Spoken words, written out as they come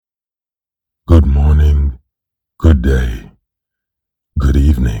Good day, good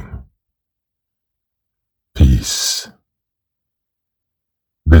evening, peace.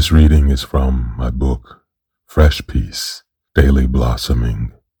 This reading is from my book, Fresh Peace, Daily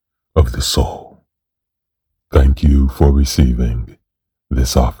Blossoming of the Soul. Thank you for receiving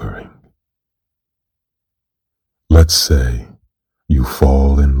this offering. Let's say you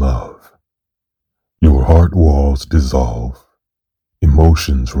fall in love. Your heart walls dissolve.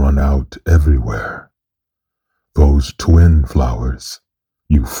 Emotions run out everywhere. Those twin flowers,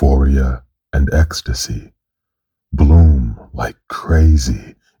 euphoria and ecstasy, bloom like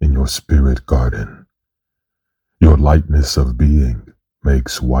crazy in your spirit garden. Your lightness of being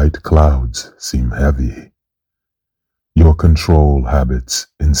makes white clouds seem heavy. Your control habits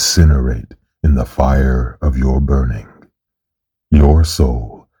incinerate in the fire of your burning. Your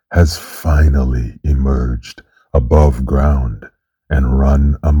soul has finally emerged above ground and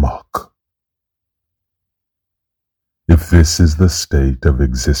run amok. If this is the state of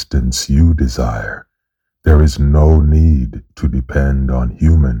existence you desire, there is no need to depend on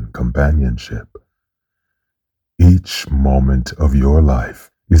human companionship. Each moment of your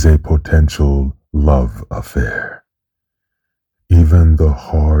life is a potential love affair. Even the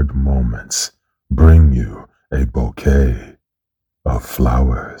hard moments bring you a bouquet of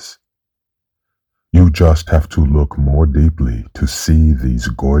flowers. You just have to look more deeply to see these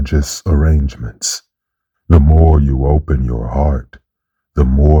gorgeous arrangements. The more you open your heart, the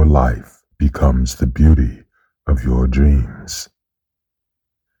more life becomes the beauty of your dreams.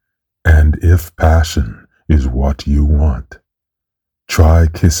 And if passion is what you want, try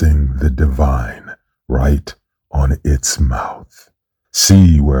kissing the divine right on its mouth.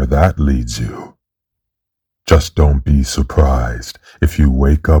 See where that leads you. Just don't be surprised if you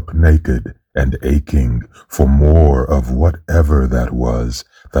wake up naked and aching for more of whatever that was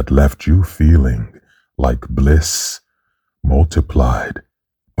that left you feeling like bliss multiplied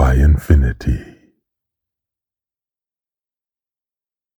by infinity.